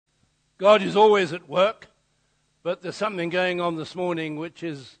God is always at work, but there's something going on this morning which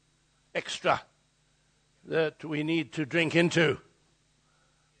is extra that we need to drink into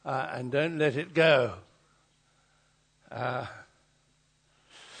and don't let it go.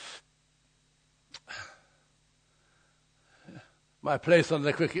 My place on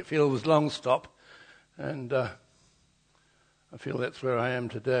the cricket field was long stop, and I feel that's where I am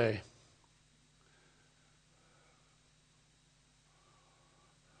today.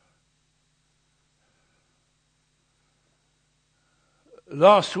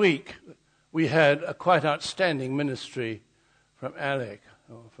 Last week, we had a quite outstanding ministry from Alec,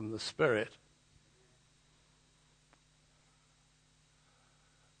 or from the Spirit.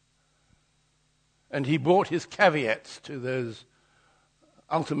 And he brought his caveats to those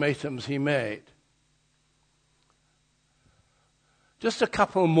ultimatums he made. Just a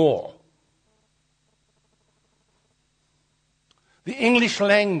couple more. The English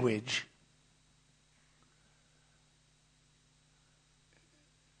language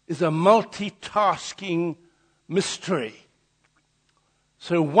is a multitasking mystery.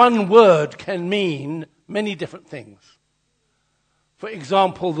 So one word can mean many different things. For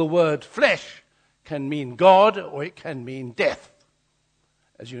example, the word flesh can mean God or it can mean death,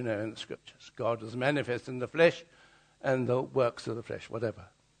 as you know in the scriptures. God is manifest in the flesh and the works of the flesh, whatever.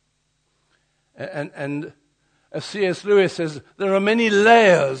 And as C.S. Lewis says, there are many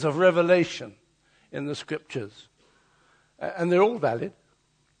layers of revelation in the scriptures, and they're all valid.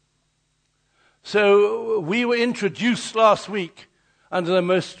 So we were introduced last week under the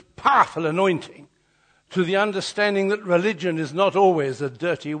most powerful anointing to the understanding that religion is not always a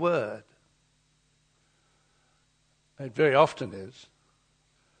dirty word. It very often is.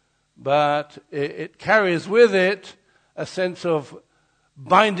 But it carries with it a sense of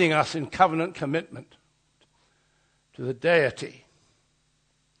binding us in covenant commitment to the deity.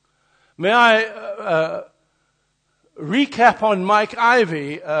 May I recap on Mike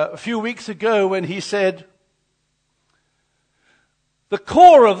Ivey a few weeks ago when he said, the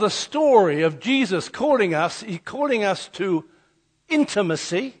core of the story of Jesus calling us to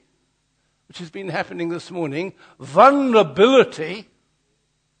intimacy, which has been happening this morning, vulnerability,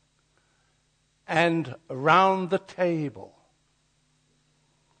 and around the table.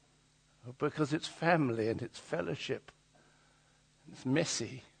 Because it's family and it's fellowship. It's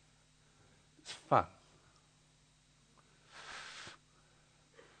messy. It's fun.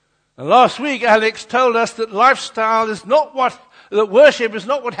 And last week, Alex told us that that worship is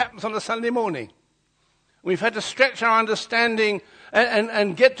not what happens on a Sunday morning. We've had to stretch our understanding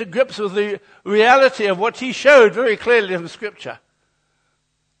and get to grips with the reality of what he showed very clearly from Scripture.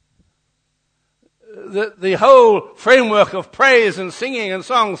 The whole framework of praise and singing and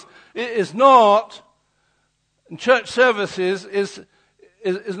songs is not, in church services,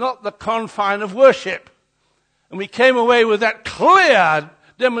 is not the confine of worship. And we came away with that clear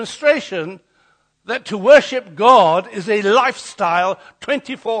demonstration that to worship God is a lifestyle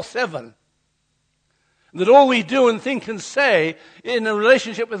 24/7. That all we do and think and say in a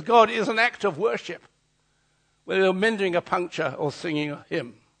relationship with God is an act of worship, whether we're mending a puncture or singing a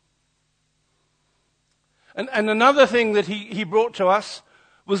hymn. And another thing that he brought to us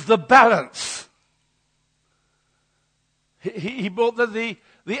was the balance. He brought that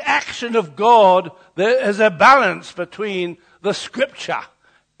the action of God, there is a balance between the scripture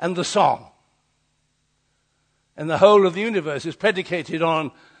and the song. And the whole of the universe is predicated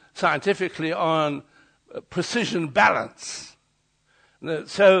scientifically on precision balance.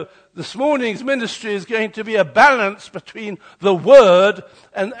 So this morning's ministry is going to be a balance between the word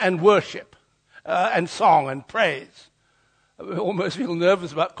and worship, and song and praise. I almost feel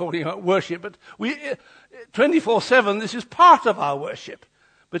nervous about calling it worship, but 24/7, this is part of our worship.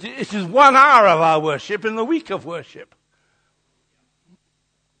 But it is 1 hour of our worship in the week of worship.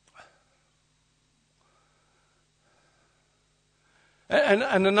 And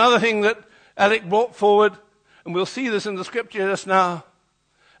another thing that Alec brought forward, and we'll see this in the scripture just now,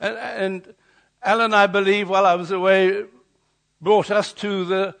 and Alan, I believe, while I was away, brought us to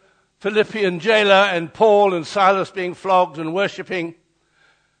the Philippian jailer and Paul and Silas being flogged and worshipping,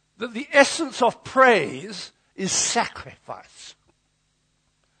 that the essence of praise is sacrifice.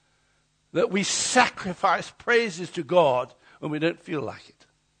 That we sacrifice praises to God when we don't feel like it.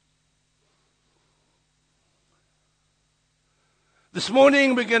 This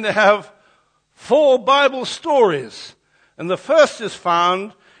morning we're going to have 4 Bible stories. And the first is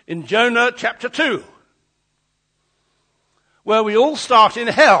found in Jonah chapter 2, where we all start in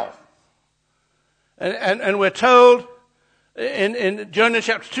hell. And we're told in Jonah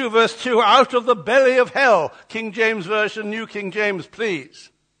chapter 2, verse 2, out of the belly of hell, King James Version, New King James,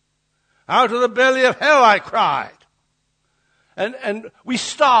 please. Out of the belly of hell I cried. And we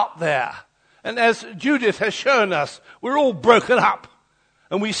start there. And as Judith has shown us, we're all broken up.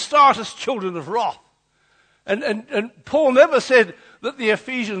 And we start as children of wrath. And Paul never said that the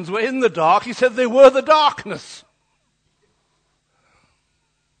Ephesians were in the dark. He said they were the darkness.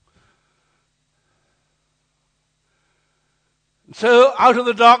 And so out of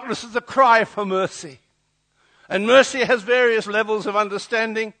the darkness is a cry for mercy. And mercy has various levels of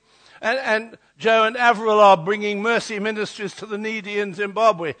understanding. And Joe and Avril are bringing mercy ministries to the needy in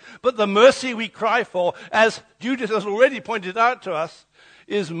Zimbabwe. But the mercy we cry for, as Judith has already pointed out to us,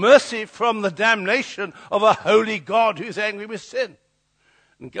 is mercy from the damnation of a holy God who is angry with sin.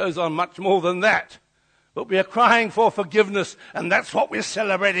 And goes on much more than that. But we are crying for forgiveness, and that's what we're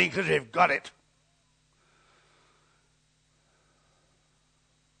celebrating because we've got it.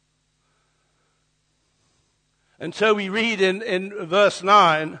 And so we read in verse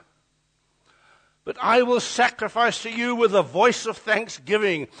 9, but I will sacrifice to you with a voice of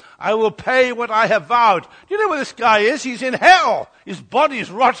thanksgiving. I will pay what I have vowed. Do you know where this guy is? He's in hell. His body's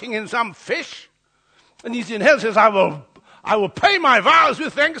rotting in some fish. And he's in hell. He says, I will pay my vows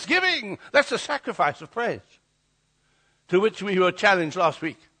with thanksgiving. That's a sacrifice of praise, to which we were challenged last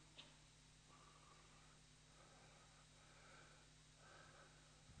week.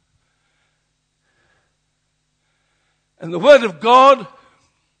 And the word of God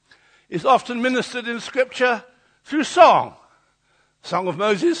is often ministered in Scripture through song. Song of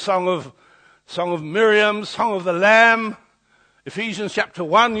Moses, song of Miriam, song of the Lamb. Ephesians chapter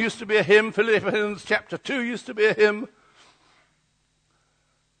 1 used to be a hymn. Philippians chapter 2 used to be a hymn.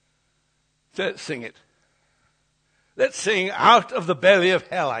 So let's sing it. Let's sing, out of the belly of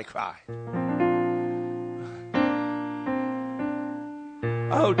hell I cry.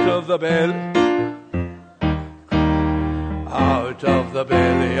 Out of the belly. Out of the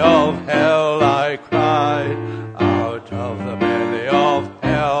belly of hell I cried. Out of the belly of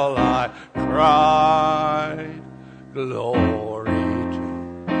hell I cried. Glory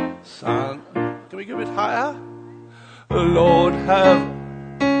to Son. Can we go a bit higher? Lord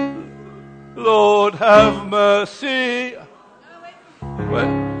have mercy.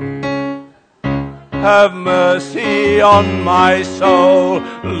 Have mercy on my soul.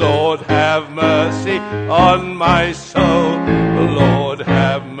 Lord, have mercy on my soul. Lord,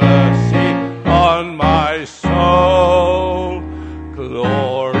 have mercy on my soul.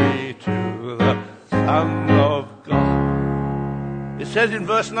 Glory to the Son of God. It says in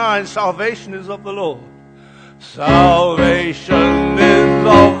verse 9, salvation is of the Lord. Salvation is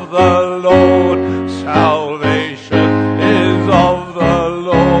of the Lord. Salvation is of the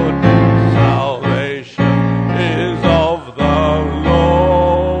Lord.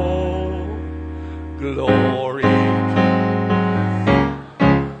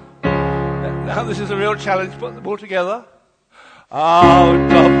 This is a real challenge. Put them all together. Out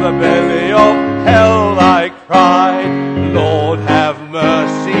of the belly of hell I cried. Lord, have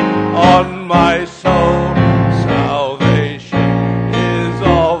mercy on my soul. Salvation is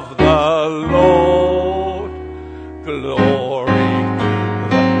of the Lord. Glory to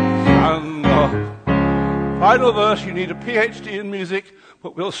the Son of... Final verse, you need a PhD in music,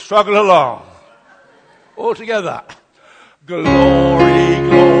 but we'll struggle along. All together. Glory,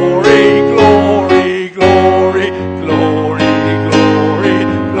 glory, glory, glory, glory, glory, glory,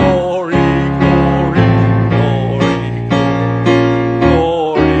 glory,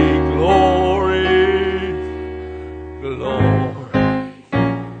 glory, glory, glory.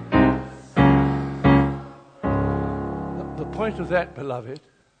 The point of that, beloved,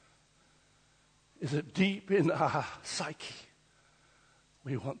 is that deep in our psyche,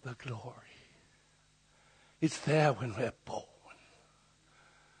 we want the glory. It's there when we're born.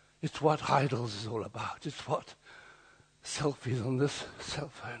 It's what idols is all about. It's what selfies on this cell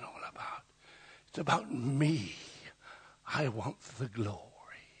phone all about. It's about me. I want the glory.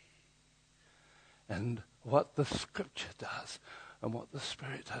 And what the Scripture does and what the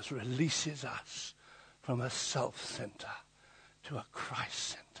Spirit does releases us from a self-center to a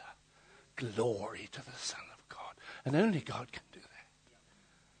Christ-center. Glory to the Son of God. And only God can do that.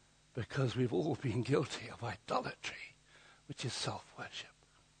 Because we've all been guilty of idolatry, which is self-worship.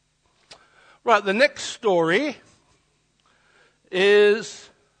 Right, the next story is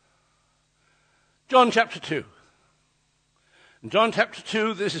John chapter 2. In John chapter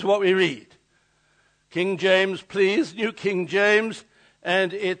 2, this is what we read. King James, please, New King James,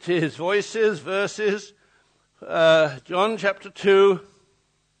 and it is verses, John chapter 2.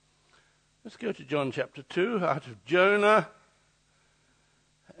 Let's go to John chapter 2, out of Jonah.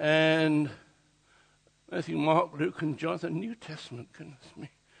 And Matthew, Mark, Luke, and John, the New Testament, goodness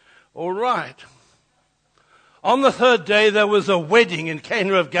me. All right. On the third day there was a wedding in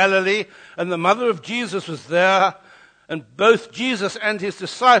Cana of Galilee, and the mother of Jesus was there, and both Jesus and his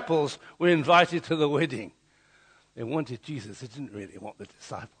disciples were invited to the wedding. They wanted Jesus. They didn't really want the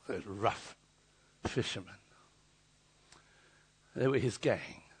disciples, those rough fishermen. They were his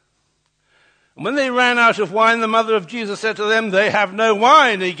gang. And when they ran out of wine, the mother of Jesus said to them, "They have no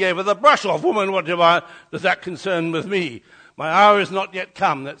wine." He gave her the brush off. "Woman, what does that concern with me? My hour is not yet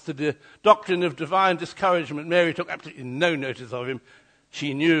come." That's the doctrine of divine discouragement. Mary took absolutely no notice of him.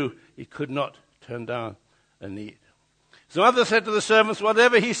 She knew he could not turn down a need. So mother said to the servants,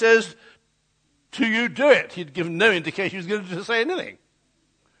 "Whatever he says to you, do it." He'd given no indication he was going to say anything.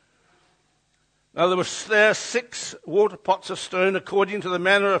 Now there were there 6 water pots of stone according to the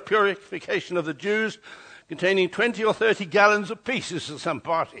manner of purification of the Jews, containing 20 or 30 gallons apiece. This is some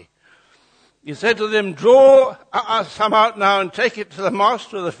party. He said to them, "Draw some out now and take it to the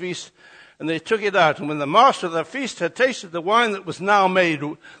master of the feast." And they took it out. And when the master of the feast had tasted the wine that was now made,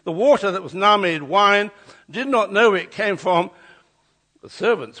 the water that was now made wine, did not know where it came from, the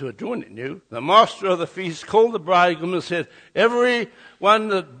servants who had drawn it knew. The master of the feast called the bridegroom and said, "Every one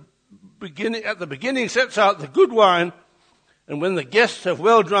that at the beginning sets out the good wine, and when the guests have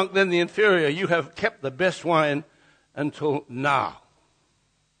well drunk, then the inferior. You have kept the best wine until now."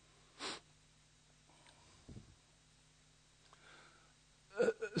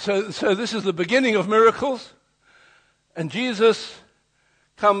 So this is the beginning of miracles, and Jesus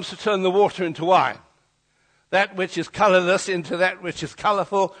comes to turn the water into wine. That which is colorless into that which is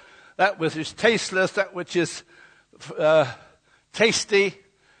colorful, that which is tasteless, that which is tasty,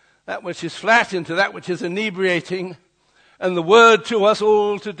 that which is flat into that which is inebriating. And the word to us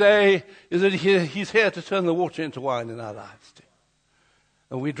all today is that he's here to turn the water into wine in our lives too.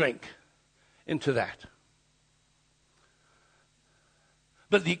 And we drink into that.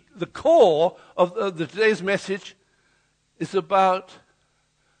 But the core of today's message is about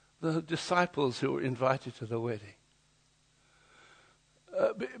the disciples who were invited to the wedding.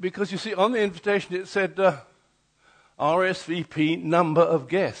 Because you see, on the invitation it said RSVP, number of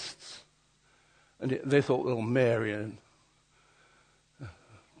guests. And they thought, well, Mary and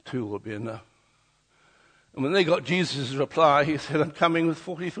 2 will be enough. And when they got Jesus' reply, he said, "I'm coming with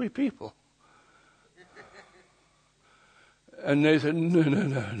 43 people. And they said, no,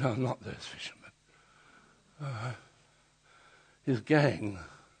 not those fishermen. His gang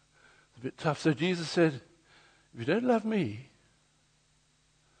is a bit tough." So Jesus said, "If you don't love me,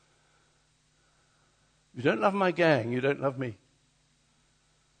 if you don't love my gang, you don't love me."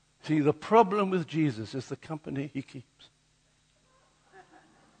 See, the problem with Jesus is the company he keeps.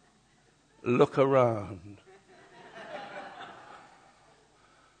 Look around.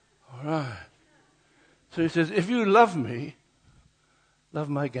 All right. So he says, if you love me, love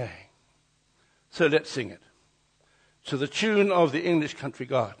my gang. So let's sing it to the tune of the English Country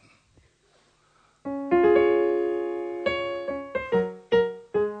Garden.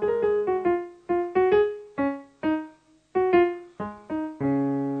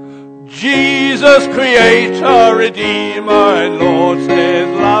 Jesus, Creator, Redeemer, and Lord says,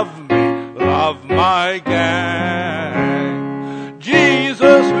 "Love me, love my gang."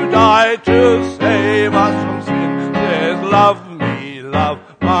 Jesus, who died to save us from sin, says, "Love me, love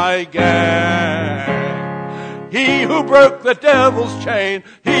my gang." He who broke the devil's chain,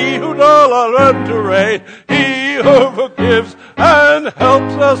 he who learned to reign, he who forgives and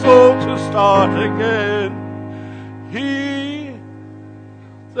helps us all to start again. He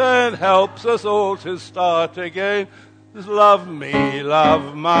then helps us all to start again. Just love me,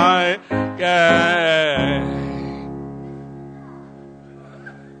 love my gang.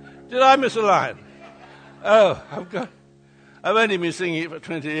 Did I miss a line? Oh, I've only been singing it for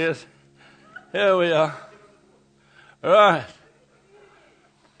 20 years. Here we are. All right.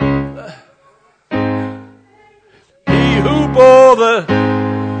 He who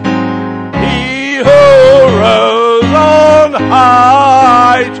rose on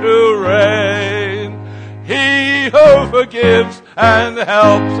high to reign, he who forgives and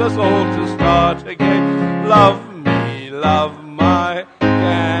helps us all to start again. Love me, love my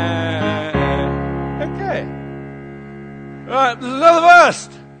gang. Okay. All right, there's another verse.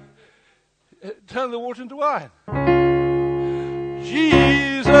 Turn the water into wine.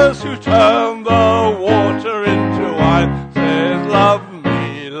 Jesus, who turned the water into wine, says, "Love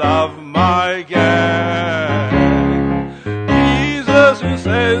me, love my gang." Jesus, who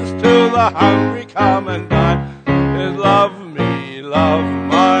says to the hungry, "Come and dine," says, "Love me, love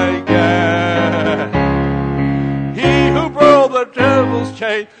my gang." He who broke the devil's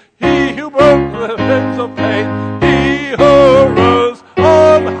chain, he who broke the winds of pain, he who rose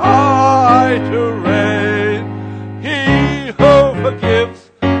on high to reign. He who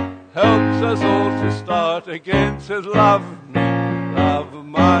forgives helps us all to start again. Says, love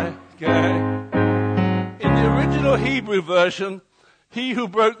my gang. In the original Hebrew version, he who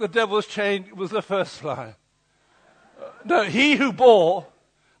broke the devil's chain was the first line. No, he who bore.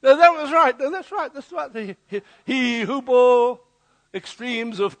 No, that was right. No, that's right. That's right. He who bore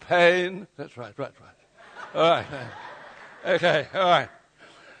extremes of pain. That's right. All right. Okay, all right.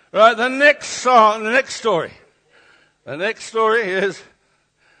 Right, the next story. The next story is,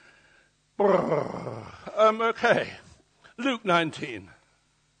 okay, Luke 19.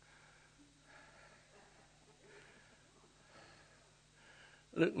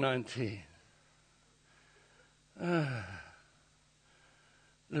 Luke 19.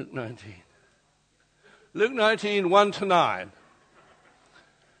 Luke 19. Luke 19, 1-9.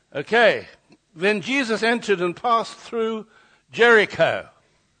 Okay. Then Jesus entered and passed through Jericho.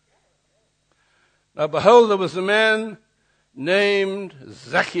 Now behold, there was a man named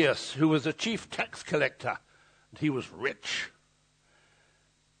Zacchaeus, who was a chief tax collector, and he was rich.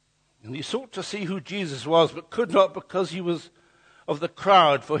 And he sought to see who Jesus was, but could not, because he was of the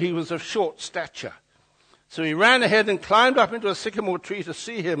crowd, for he was of short stature. So he ran ahead and climbed up into a sycamore tree to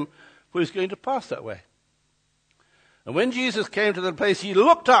see him, for he was going to pass that way. And when Jesus came to the place, he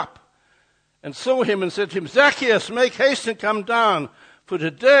looked up and saw him and said to him, Zacchaeus, make haste and come down, for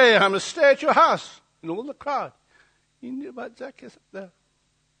today I must stay at your house. And all the crowd, he knew about Zacchaeus up there.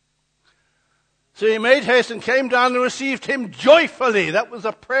 So he made haste and came down and received him joyfully. That was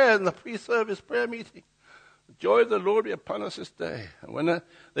a prayer in the pre-service prayer meeting. The joy of the Lord be upon us this day. And when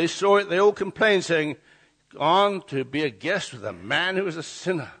they saw it, they all complained, saying, gone to be a guest with a man who is a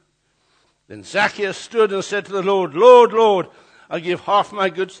sinner. Then Zacchaeus stood and said to the Lord, Lord, Lord, I give half my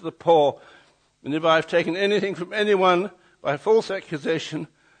goods to the poor. And if I have taken anything from anyone by false accusation,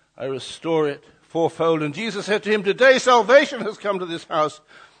 I restore it fourfold. And Jesus said to him, today salvation has come to this house,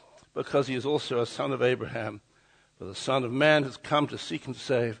 because he is also a son of Abraham. For the Son of Man has come to seek and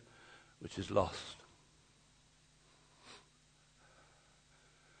save which is lost.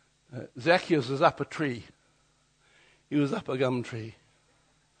 Zacchaeus was up a tree. He was up a gum tree.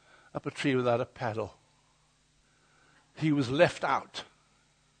 Up a tree without a paddle. He was left out.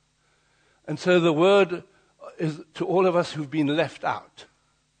 And so the word is to all of us who've been left out,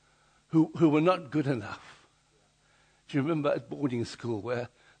 who were not good enough. Do you remember at boarding school where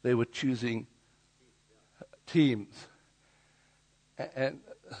they were choosing teams? And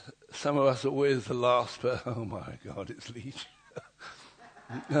some of us are always the last, but oh my God, it's Leach.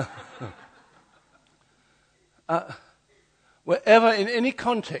 Wherever, in any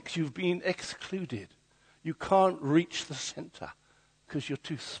context, you've been excluded, you can't reach the center because you're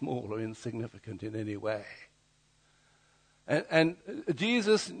too small or insignificant in any way. And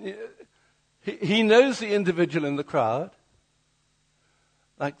Jesus, he knows the individual in the crowd,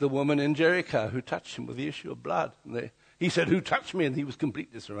 like the woman in Jericho who touched him with the issue of blood. And he said, who touched me? And he was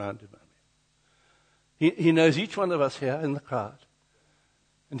completely surrounded by me. He knows each one of us here in the crowd.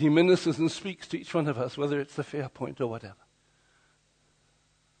 And he ministers and speaks to each one of us, whether it's the fair point or whatever.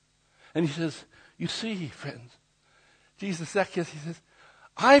 And he says, you see, friends, Jesus, Zacchaeus, he says,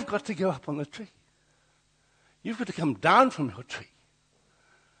 I've got to go up on the tree. You've got to come down from your tree.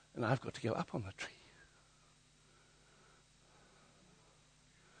 And I've got to go up on the tree.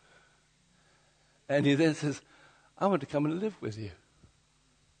 And he then says, I want to come and live with you.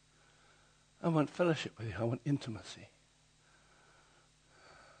 I want fellowship with you. I want intimacy.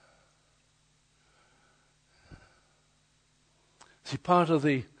 See, part of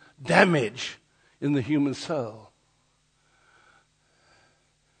the damage in the human soul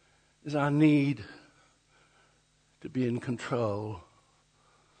is our need to be in control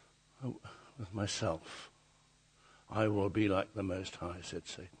with myself. I will be like the Most High, said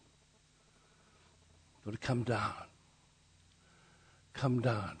Satan. Got to come down. Come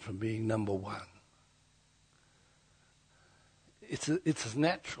down from being number one. It's as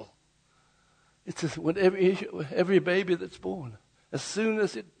natural. It's as what every baby that's born. As soon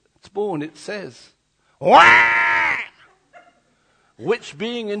as it's born, it says, "Wah!" Which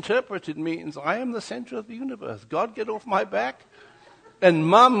being interpreted means, I am the center of the universe. God, get off my back. And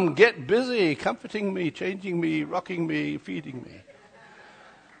Mum, get busy comforting me, changing me, rocking me, feeding me.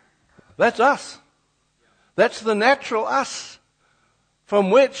 That's us. That's the natural us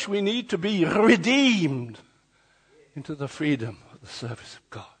from which we need to be redeemed into the freedom of the service of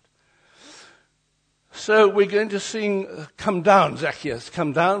God. So we're going to sing, come down, Zacchaeus,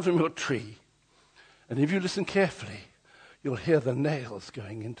 come down from your tree. And if you listen carefully, you'll hear the nails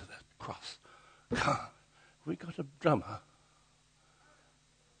going into that cross. Come. We got a drummer.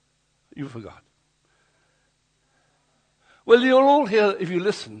 You forgot. Well, you'll all hear, if you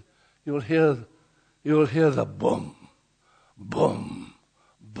listen, you'll hear the boom, boom,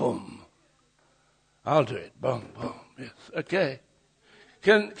 boom. I'll do it. Boom, boom. Yes. Okay.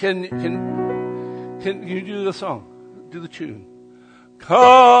 Can you do the song? Do the tune.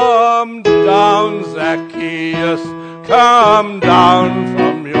 Come down, Zacchaeus. Come down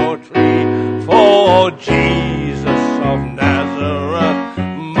from your tree. For Jesus of Nazareth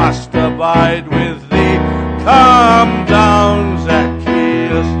must abide with thee. Come down,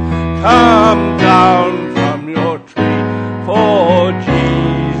 Zacchaeus. Come down from your tree. For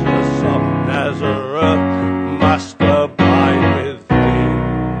Jesus of Nazareth must abide with thee.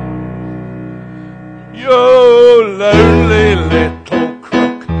 You lonely little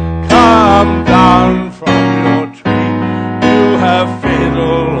crook, come down from your tree. You have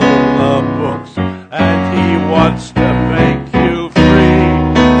fiddled all the books, and he wants to make you free.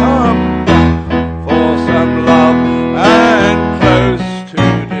 Come back for some love and close to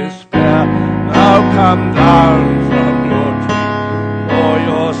despair. Now come down from your tree, for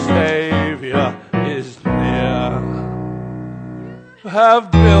your Savior is near. You have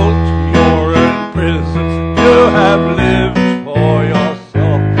built your own prison, you have lived for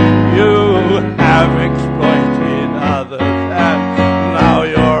yourself, you have exploited others, and now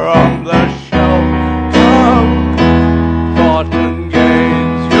you're on the shelf. Come, fortune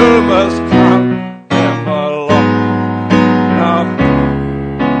gains, you must count them along. Now,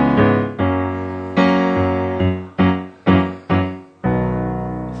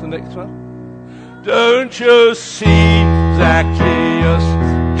 what's the next one? Don't you see, Zacchaeus,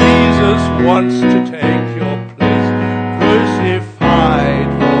 Jesus wants to take your place, crucified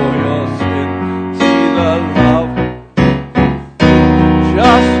for your sin. See the love.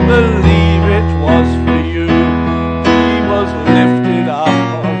 Just believe it was for you. He was lifted up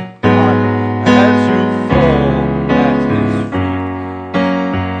on high as you fall at his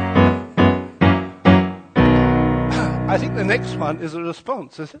feet. I think the next one is a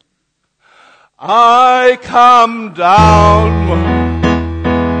response, is it? I come down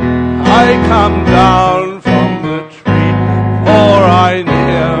from the tree, for I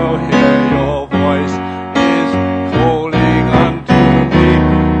now hear your voice is calling unto me.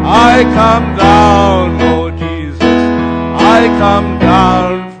 I come down, Lord Jesus, I come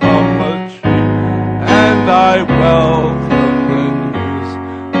down from the tree, and I welcome the news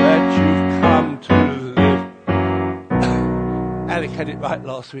that you've come to live. Alec had it right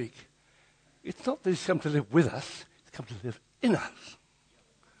last week. It's not that he's come to live with us, he's come to live in us.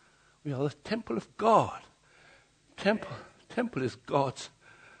 We are the temple of God. Temple is God's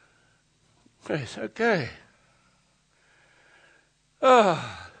grace. Okay.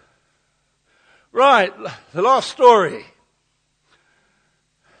 Right, the last story.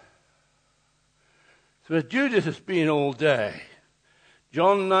 So where Judith has been all day.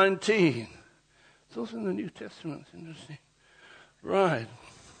 John 19. It's also in the New Testament. It's interesting. Right.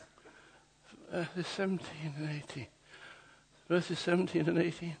 Verses 17 and 18. Verses 17 and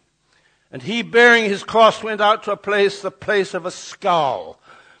 18. And he, bearing his cross, went out to a place, the place of a skull,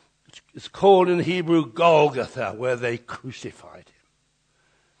 which is called in Hebrew Golgotha, where they crucified him.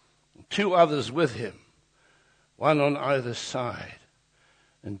 And two others with him, one on either side,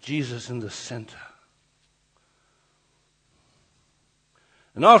 and Jesus in the center.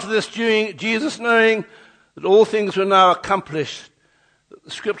 And after this, Jesus, knowing that all things were now accomplished, that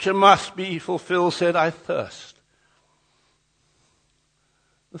the scripture must be fulfilled, said, I thirst.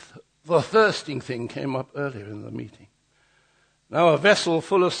 The thirsting thing came up earlier in the meeting. Now a vessel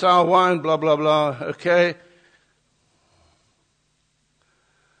full of sour wine, blah, blah, blah, okay.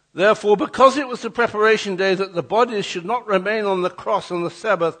 Therefore, because it was the preparation day, that the bodies should not remain on the cross on the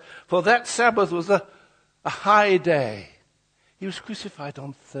Sabbath, for that Sabbath was a high day. He was crucified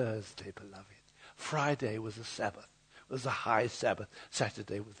on Thursday, beloved. Friday was the Sabbath, was the high Sabbath.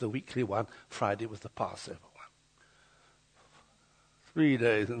 Saturday was the weekly one. Friday was the Passover one. 3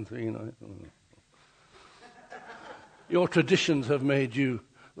 days and 3 nights. Your traditions have made you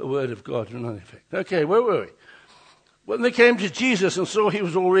the word of God in none effect. Okay, where were we? When they came to Jesus and saw he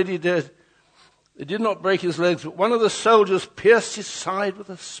was already dead, they did not break his legs, but one of the soldiers pierced his side with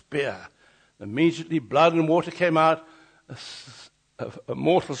a spear. Immediately blood and water came out, a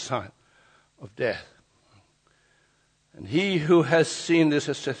mortal sign of death. And he who has seen this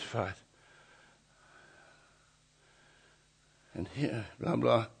has testified. And here, blah,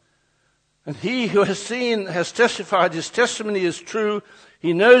 blah. And he who has seen has testified, his testimony is true.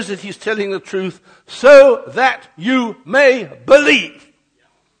 He knows that he's telling the truth so that you may believe.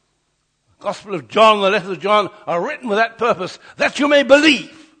 The Gospel of John, the letters of John are written with that purpose, that you may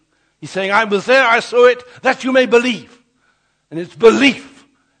believe. He's saying, I was there, I saw it, that you may believe. And it's belief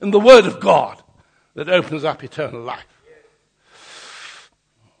in the Word of God that opens up eternal life.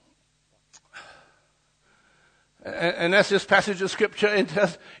 And as this passage of Scripture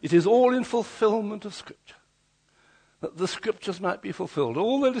enters, it is all in fulfillment of Scripture. That the Scriptures might be fulfilled,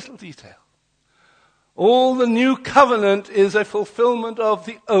 all the little detail. All the new covenant is a fulfillment of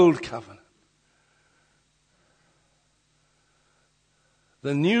the old covenant.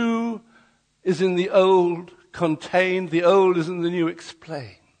 The new is in the old contained, the old is in the new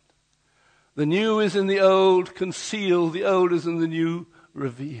explained. The new is in the old concealed, the old is in the new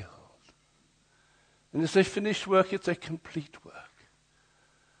revealed. And it's a finished work, it's a complete work.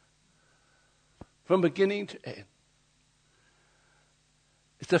 From beginning to end.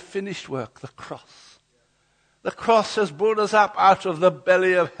 It's a finished work, the cross. The cross has brought us up out of the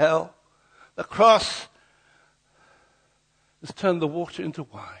belly of hell. The cross has turned the water into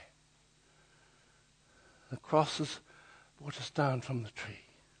wine. The cross has brought us down from the tree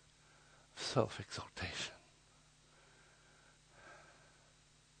of self-exaltation.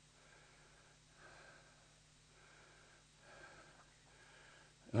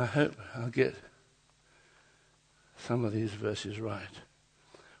 And I hope I'll get some of these verses right.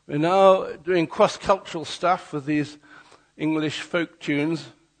 We're now doing cross-cultural stuff with these English folk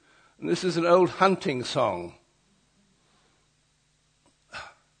tunes. And this is an old hunting song,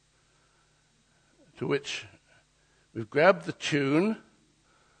 to which we've grabbed the tune.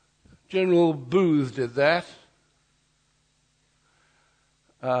 General Booth did that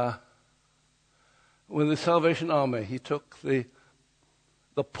with the Salvation Army. He took the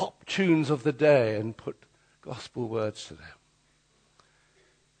pop tunes of the day and put gospel words to them.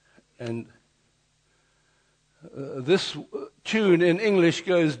 And this tune in English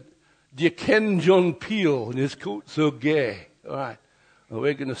goes, "Do you ken John Peel and his coat so gay?" All right. Well,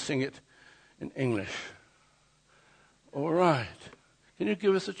 we're going to sing it in English. All right. Can you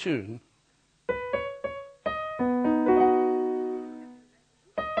give us a tune?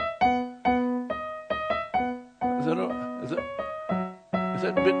 Is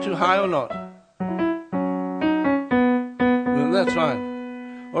that a bit too high or not? No, that's fine.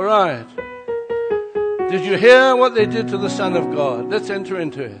 All right. Did you hear what they did to the Son of God? Let's enter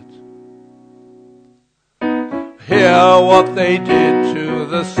into it. Hear what they did to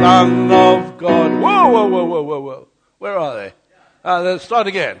the Son of God. Whoa, whoa, whoa, whoa, whoa, whoa. Where are they? Let's start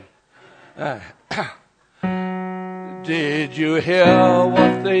again. Did you hear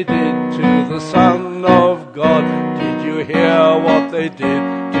what they did to the Son of God? Did you hear what they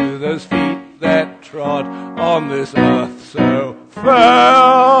did to those feet that trod on this earth so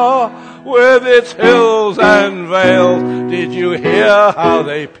fair, with its hills and vales? Did you hear how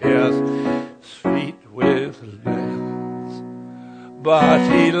they pierced his feet with nails? But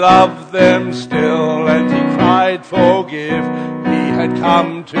he loved them still, and he cried, "Forgive." He had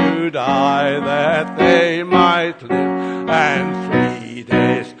come to die that they might live. And 3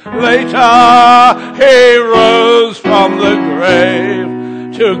 days later he rose from the grave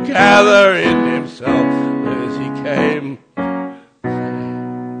to gather in himself as he came.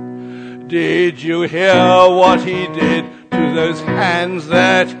 Did you hear what he did to those hands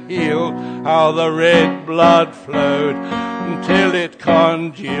that healed? How the red blood flowed until it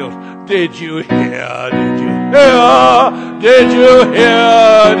congealed. Did you hear? Did you hear? Did you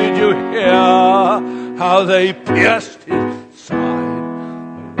hear? Did you hear how they pierced his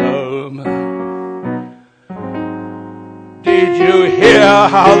side alone? Did you hear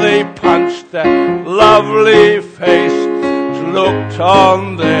how they punched that lovely face, looked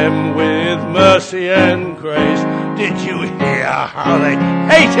on them with mercy and grace? Did you hear how they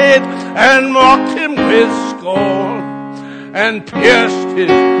hated and mocked him with scorn, and pierced his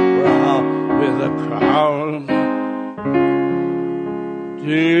brow with a crown?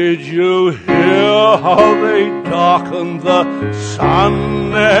 Did you hear how they darkened the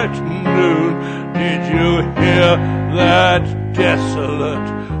sun at noon? Did you hear that desolate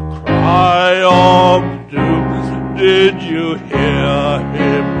cry of doom? Did you hear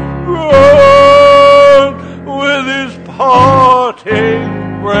him groan with his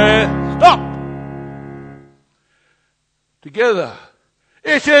parting breath? Stop! Together.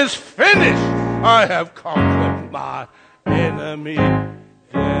 It is finished. I have conquered my enemy,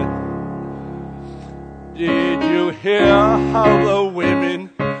 death. Did you hear how the women,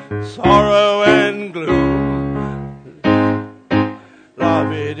 sorrow and gloom,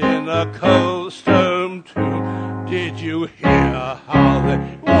 love it in a cold stone tomb? Did you hear how they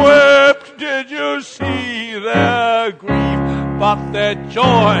wept? Did you see their grief? But their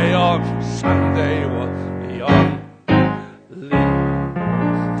joy on Sunday was beyond belief.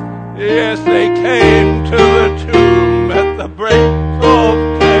 Yes, they came to the tomb at the break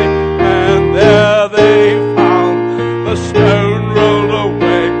of day, and there they found the stone rolled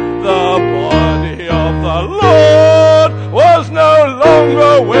away. The body of the Lord was no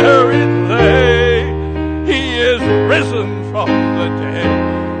longer where it lay. He is risen from the dead.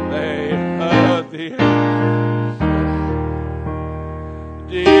 They heard the angels.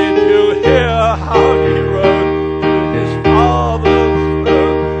 Did you hear how he rode to his Father's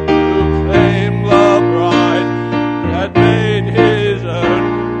throne to claim the bride he had made his own?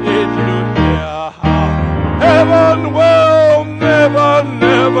 Did you hear how heaven will never,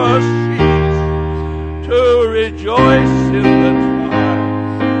 never cease to rejoice in the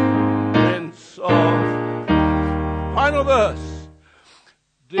time when soft? Final verse.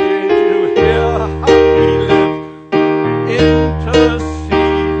 Did you hear how he lived intercede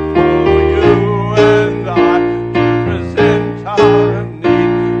for you and I to present our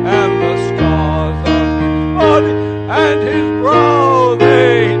need, and the scars of his body and his brow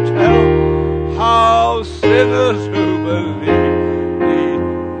they tell how sinners who believe need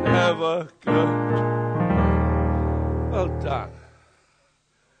never go to hell. Well done.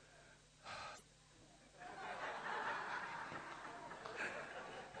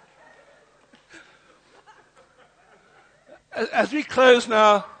 As we close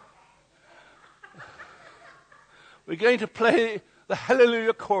now, we're going to play the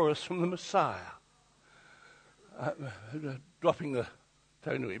Hallelujah chorus from the Messiah. Dropping the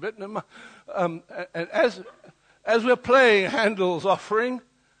tone a wee bit. And as we're playing Handel's offering,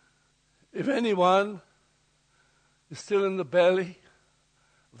 if anyone is still in the belly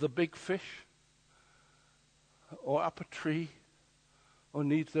of the big fish, or up a tree, or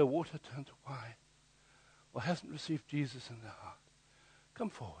needs their water turned to wine, or hasn't received Jesus in their heart, come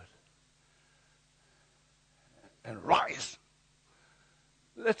forward and rise.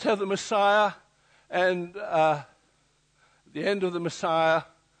 Let's have the Messiah, and at the end of the Messiah,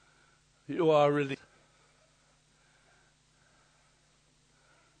 you are released.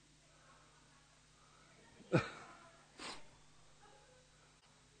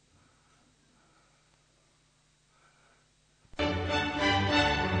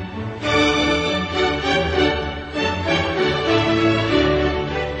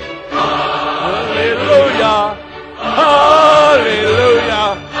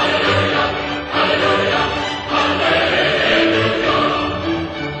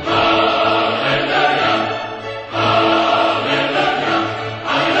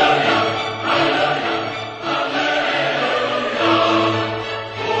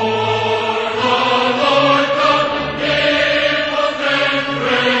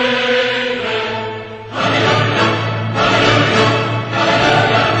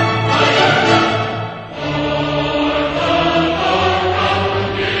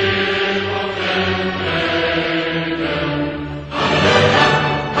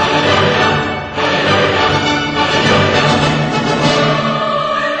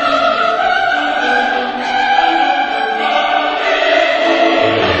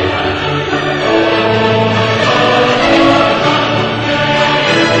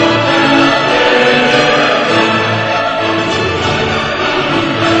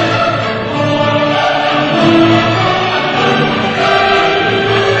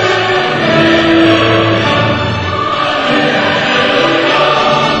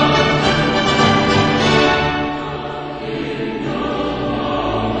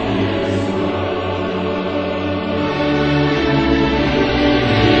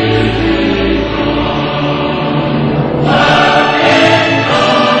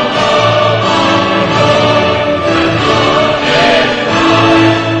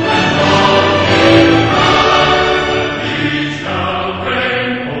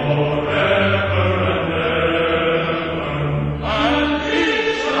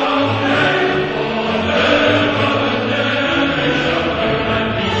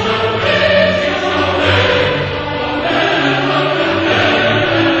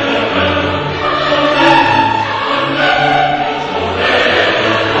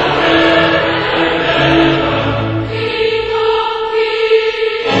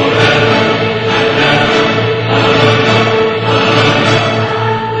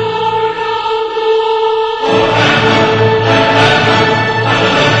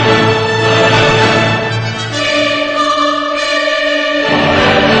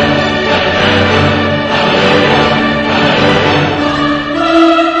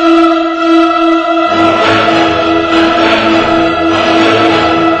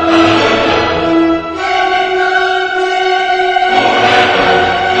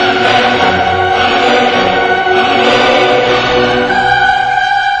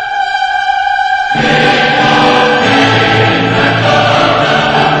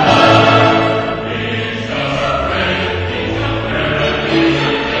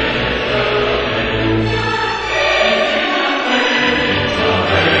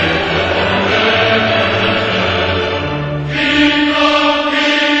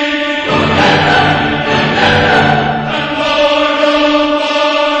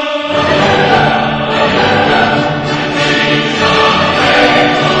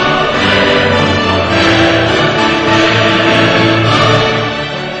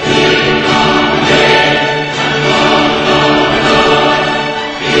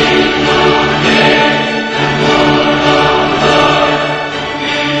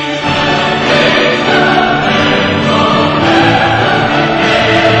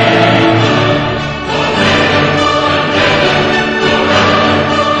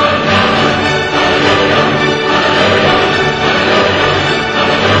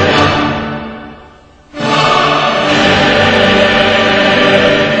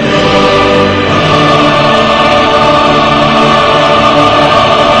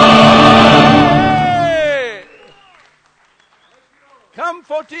 Come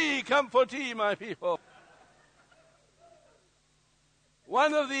for tea, my people.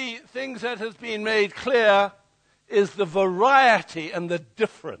 One of the things that has been made clear is the variety and the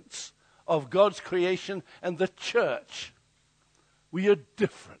difference of God's creation and the church. We are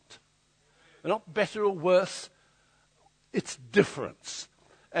different. We're not better or worse. It's difference.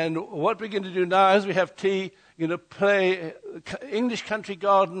 And what we're going to do now, as we have tea, we're going to play English Country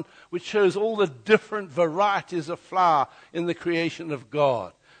Garden, which shows all the different varieties of flower in the creation of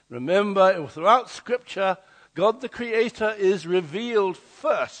God. Remember, throughout Scripture, God the Creator is revealed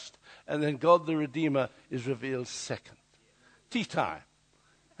first, and then God the Redeemer is revealed second. Tea time.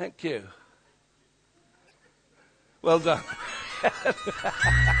 Thank you. Well done.